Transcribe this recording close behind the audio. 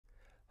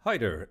Hi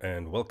there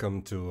and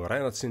welcome to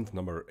ReinardSynth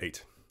number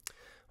 8.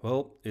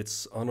 Well,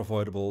 it's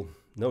unavoidable,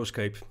 no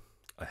escape.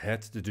 I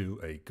had to do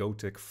a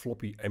GoTek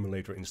floppy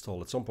emulator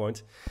install at some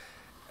point,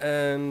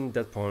 and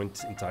that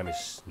point in time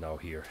is now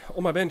here.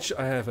 On my bench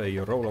I have a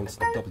Roland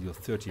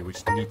W30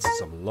 which needs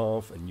some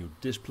love, a new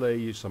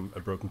display, a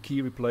broken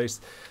key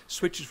replaced,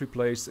 switches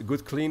replaced, a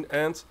good clean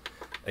and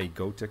a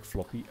GoTek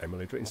floppy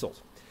emulator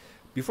installed.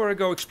 Before I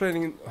go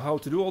explaining how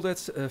to do all that,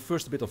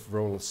 first a bit of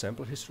Roland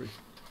sampler history.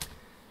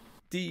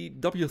 The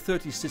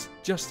W30 sits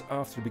just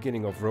after the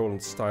beginning of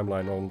Roland's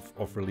timeline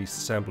of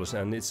released samplers,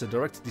 and it's a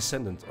direct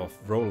descendant of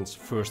Roland's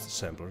first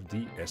sampler,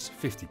 the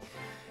S50.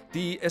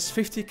 The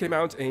S50 came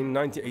out in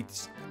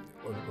 1980...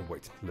 Oh,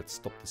 wait, let's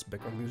stop this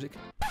background music.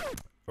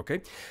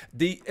 Okay.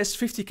 The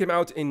S50 came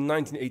out in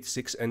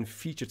 1986 and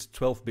featured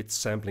 12-bit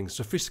sampling,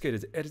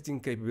 sophisticated editing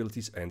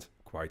capabilities and,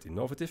 quite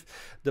innovative,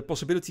 the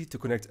possibility to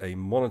connect a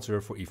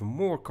monitor for even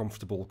more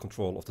comfortable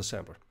control of the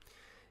sampler.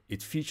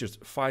 It features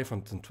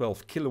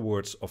 512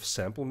 kilowords of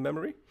sample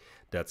memory,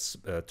 that's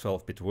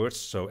 12-bit words,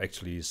 so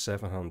actually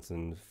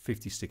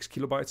 756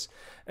 kilobytes,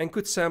 and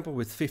could sample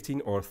with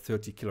 15 or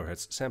 30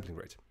 kilohertz sampling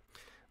rate.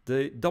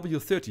 The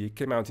W30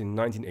 came out in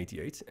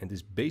 1988 and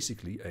is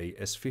basically a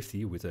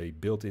S50 with a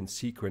built-in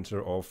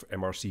sequencer of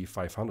MRC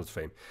 500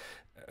 fame.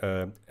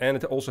 And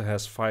it also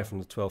has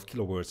 512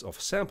 kilowords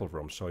of sample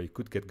ROM, so you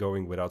could get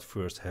going without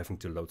first having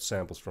to load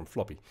samples from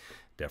floppy.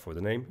 Therefore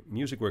the name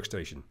Music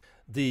Workstation.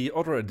 The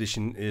other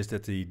addition is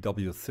that the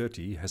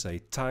W30 has a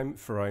time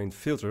variant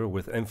filter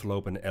with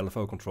envelope and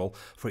LFO control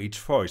for each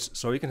voice,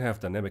 so you can have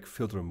dynamic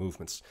filter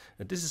movements.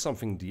 This is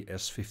something the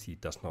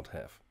S50 does not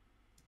have.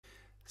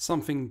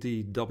 Something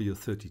the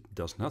W30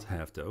 does not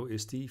have though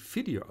is the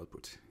video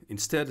output.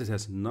 Instead it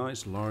has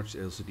nice large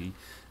LCD,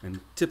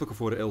 and typical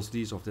for the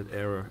LCDs of that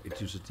era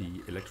it uses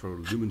the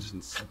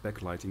electroluminescence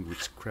backlighting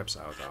which craps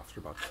out after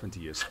about 20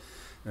 years.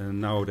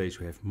 Nowadays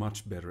we have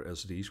much better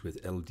LCDs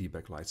with LED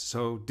backlights,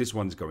 so this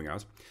one is going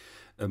out.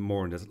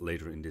 More on that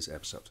later in this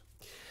episode.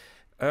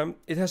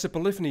 It has a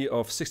polyphony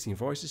of 16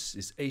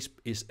 voices,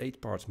 is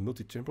 8 parts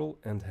multi-timbral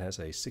and has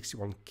a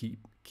 61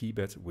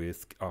 keypad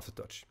with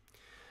aftertouch.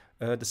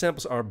 The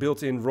samples are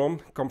built-in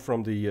ROM, come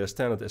from the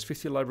standard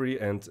S50 library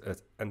and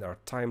are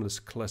timeless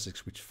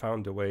classics which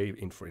found their way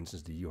in, for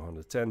instance, the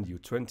U110,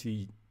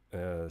 U20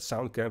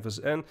 sound canvas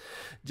and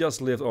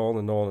just lived on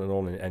and on and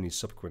on in any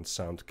subsequent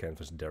sound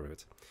canvas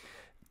derivative.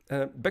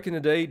 Back in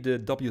the day, the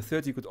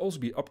W30 could also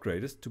be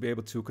upgraded to be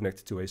able to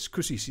connect to a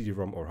SCSI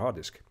CD-ROM or hard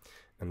disk.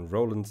 And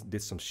Roland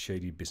did some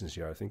shady business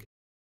here, I think.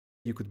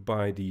 You could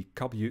buy the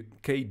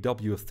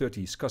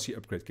KW30 SCSI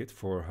upgrade kit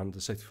for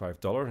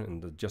 $175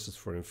 and adjusted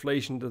for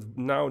inflation, that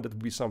would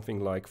be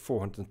something like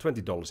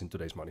 $420 in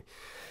today's money.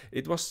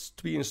 It was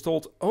to be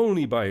installed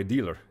only by a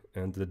dealer,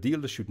 and the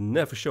dealer should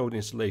never show the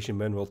installation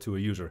manual to a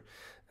user.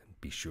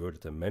 And be sure that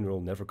the manual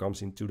never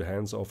comes into the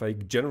hands of a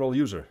general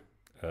user.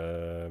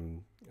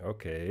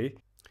 Okay.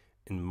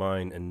 In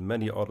mine and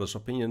many others'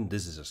 opinion,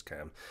 this is a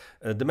scam.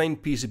 The main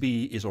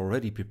PCB is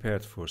already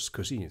prepared for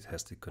SCSI. It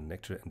has the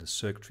connector and the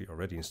circuitry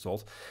already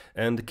installed.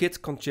 And the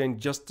kit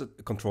contains just a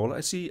controller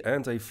IC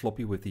and a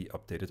floppy with the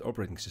updated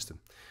operating system.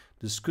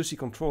 The SCSI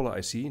controller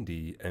IC,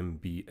 the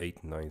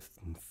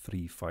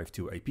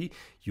MB89352AP,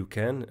 you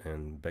can,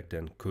 and back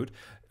then could,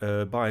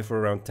 buy for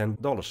around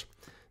 $10.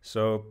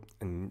 So,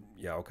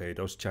 yeah, okay,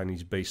 those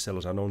Chinese base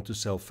sellers are known to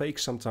sell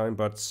fakes sometime,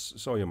 but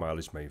so your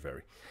mileage may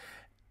vary.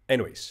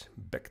 Anyways,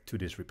 back to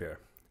this repair.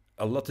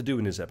 A lot to do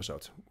in this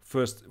episode.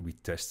 First, we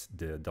test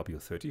the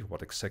W30,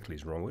 what exactly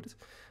is wrong with it.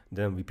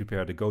 Then we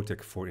prepare the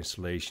GoTek for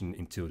installation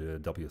into the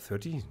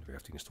W30. We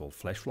have to install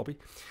flash floppy.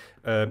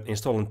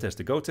 Install and test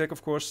the GoTek,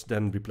 of course.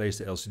 Then replace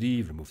the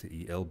LCD, remove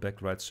the EL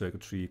backlight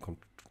circuitry,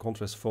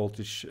 contrast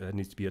voltage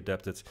needs to be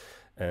adapted.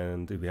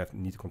 And we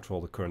need to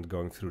control the current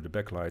going through the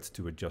backlight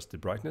to adjust the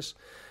brightness.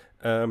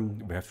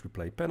 We have to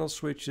replace panel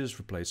switches,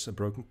 replace a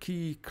broken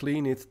key,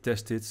 clean it,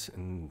 test it,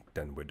 and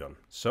then we're done.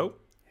 So,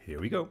 here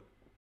we go.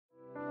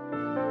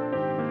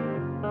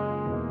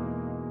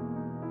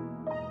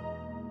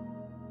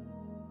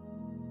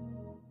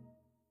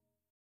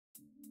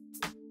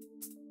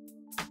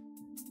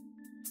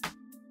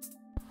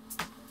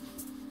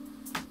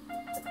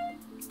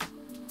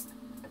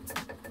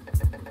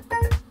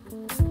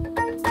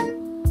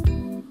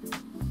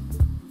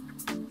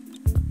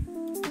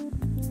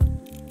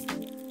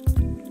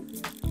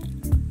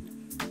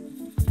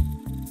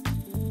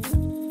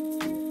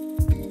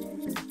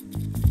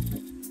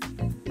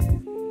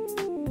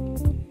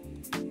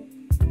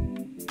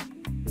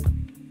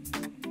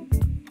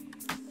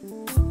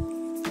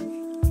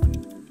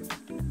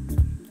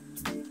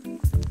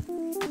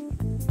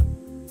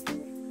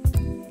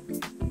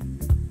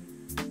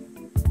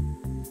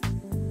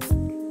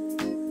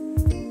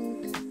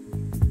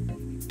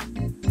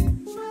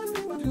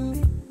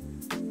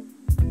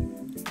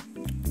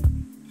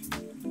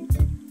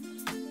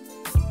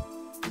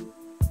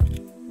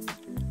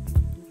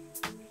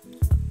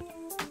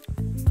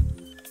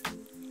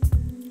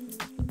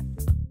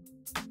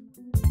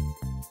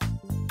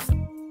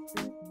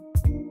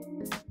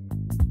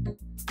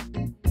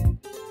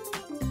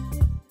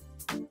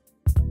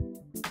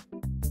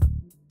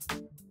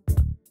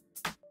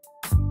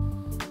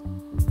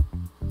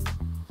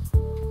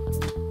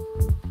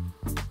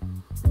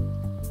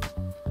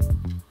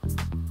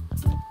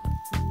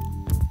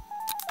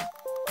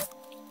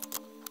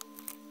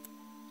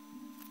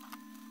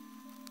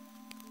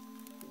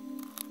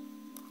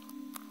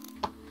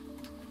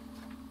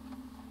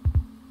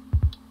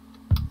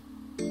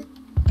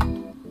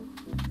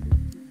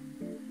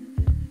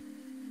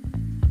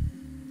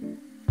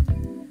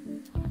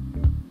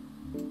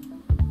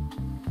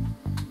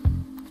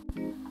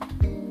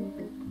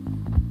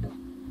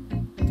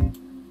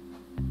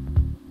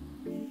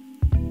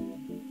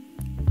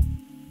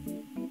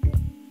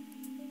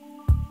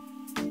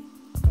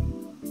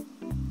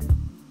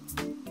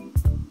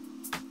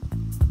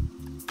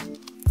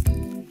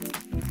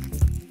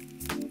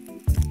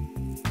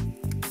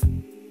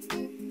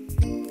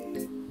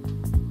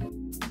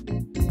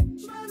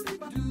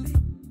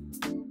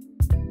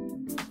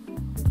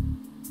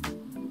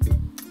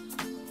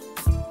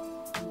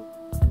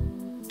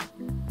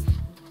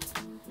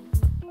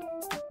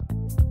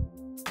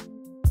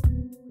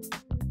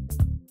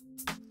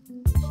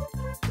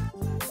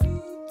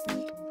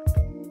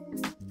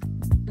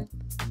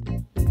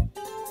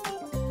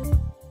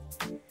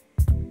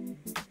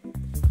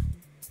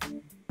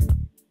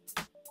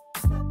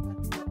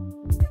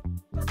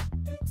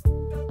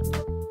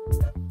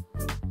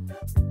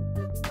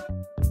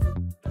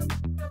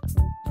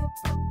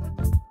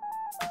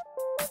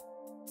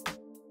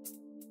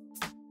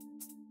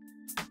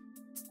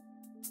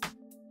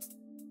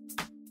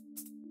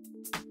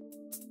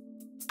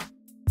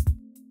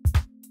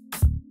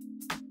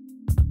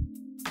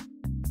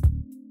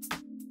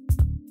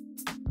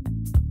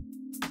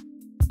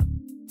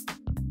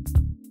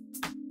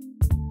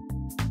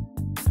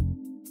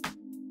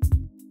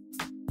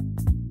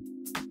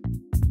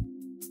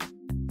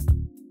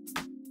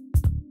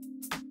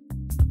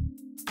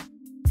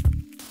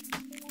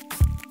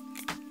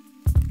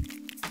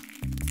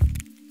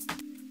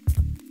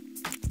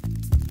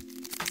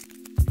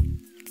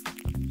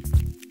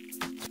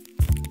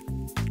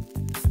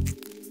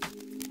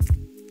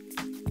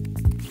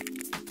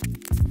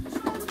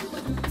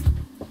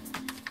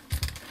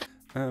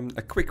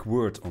 A quick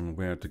word on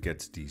where to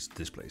get these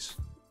displays.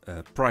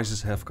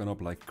 Prices have gone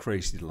up like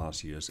crazy the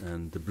last years,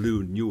 and the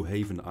blue New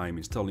Haven I'm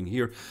installing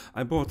here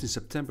I bought in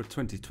September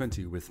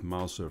 2020 with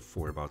Mouser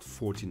for about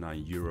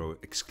 €49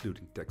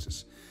 excluding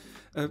taxes.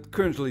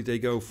 Currently they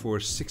go for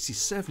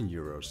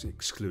 €67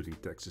 excluding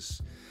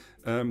taxes.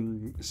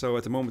 So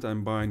at the moment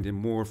I'm buying them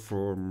more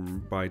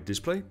by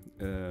display,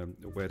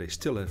 where they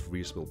still have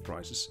reasonable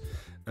prices.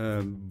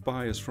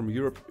 Buyers from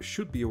Europe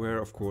should be aware,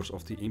 of course,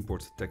 of the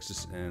import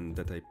taxes and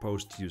that they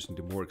post using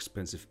the more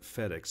expensive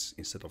FedEx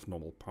instead of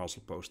normal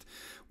parcel post,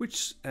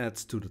 which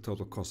adds to the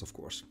total cost, of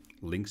course.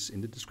 Links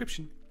in the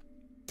description.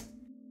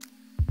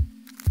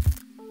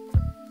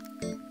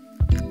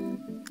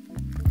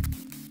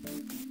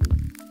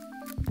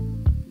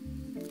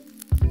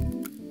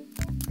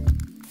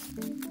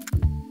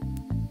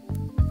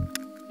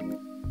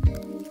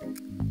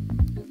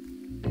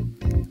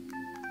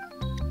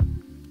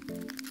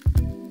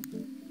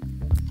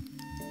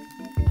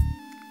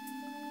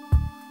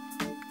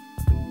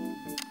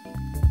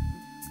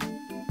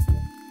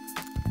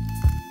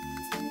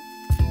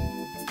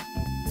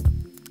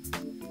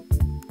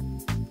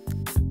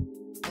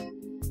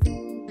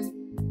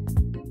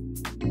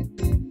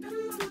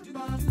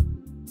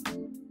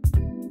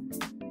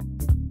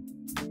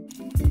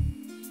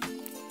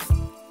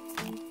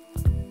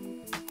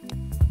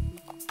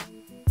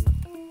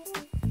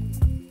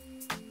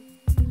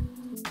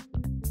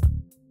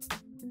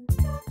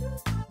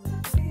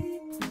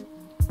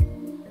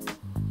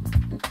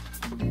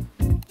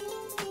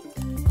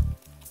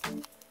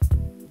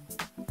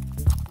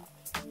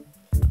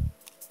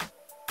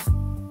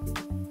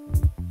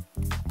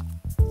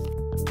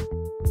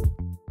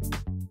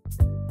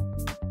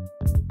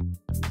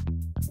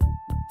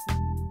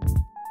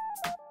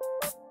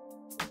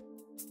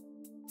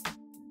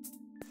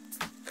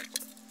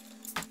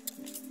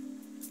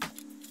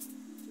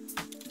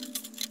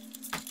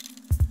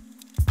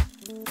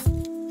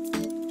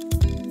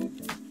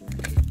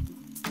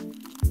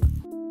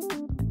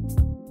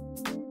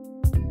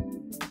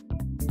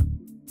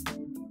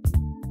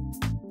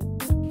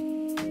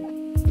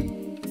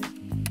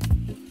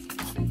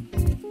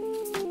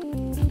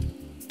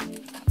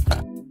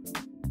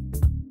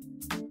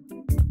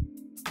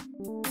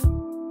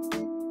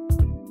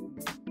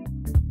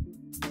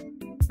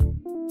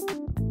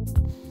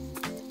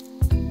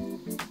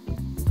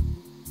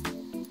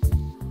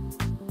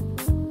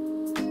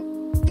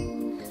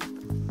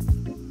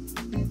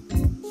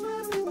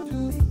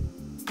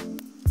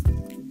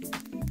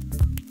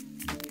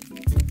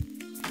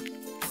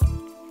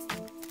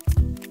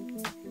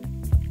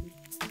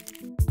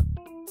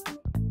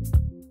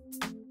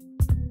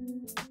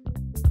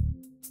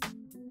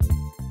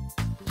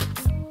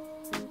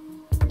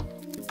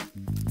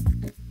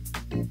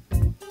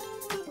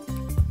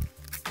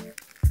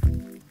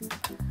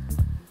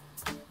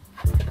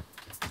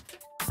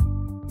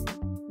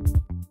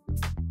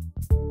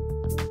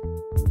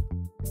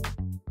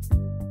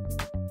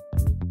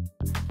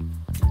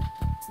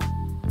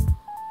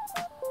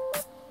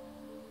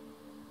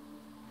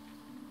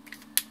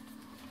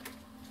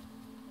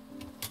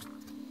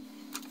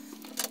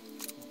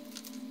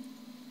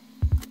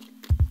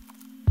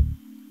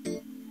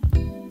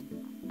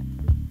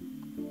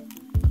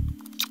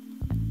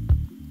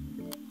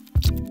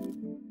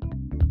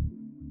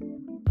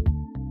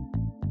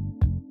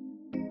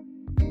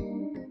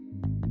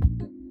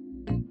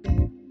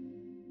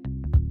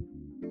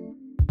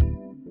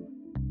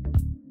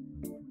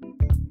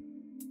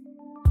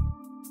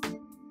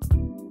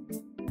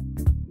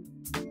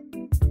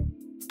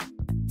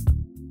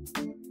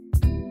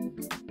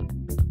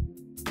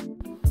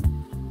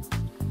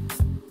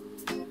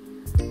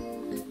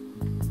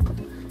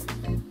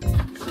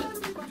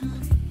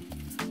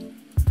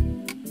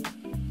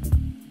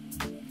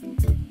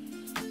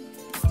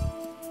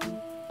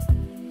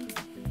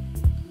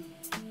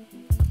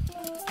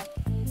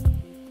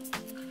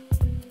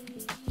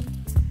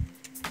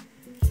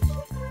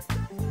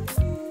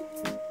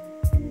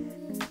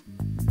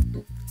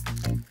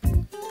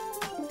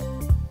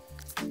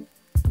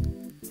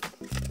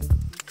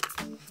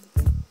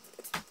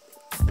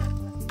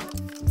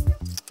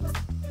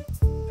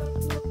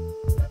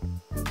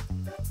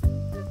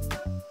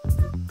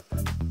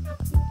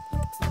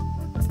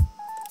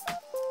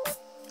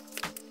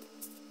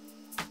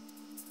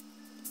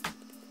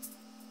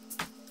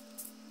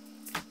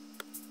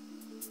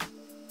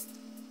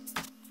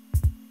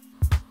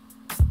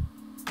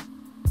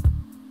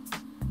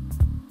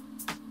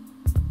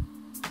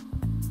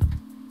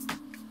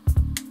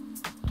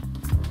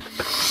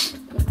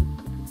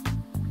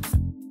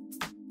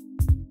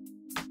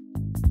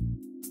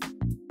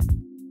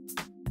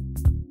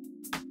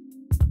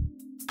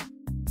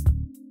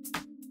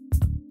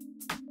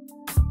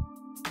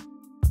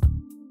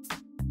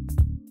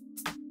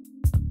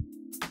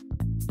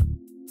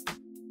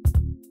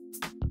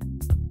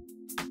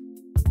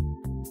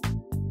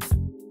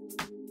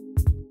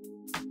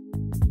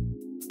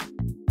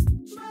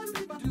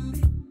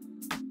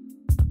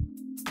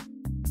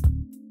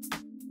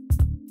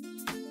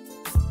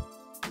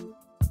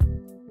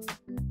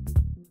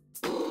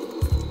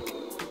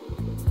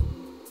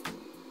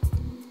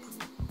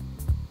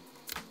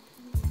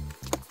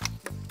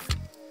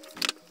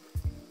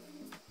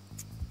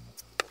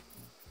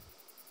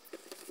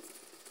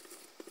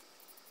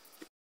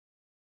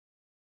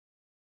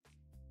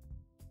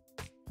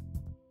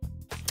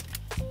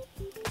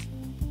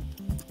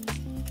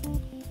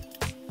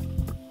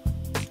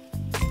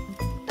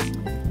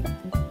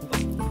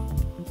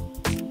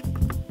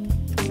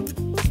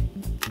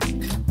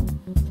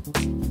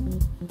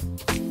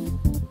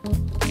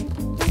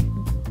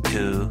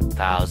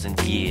 2,000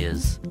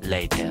 years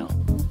later.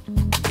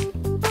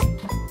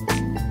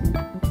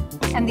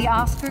 And the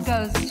Oscar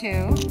goes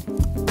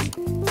to...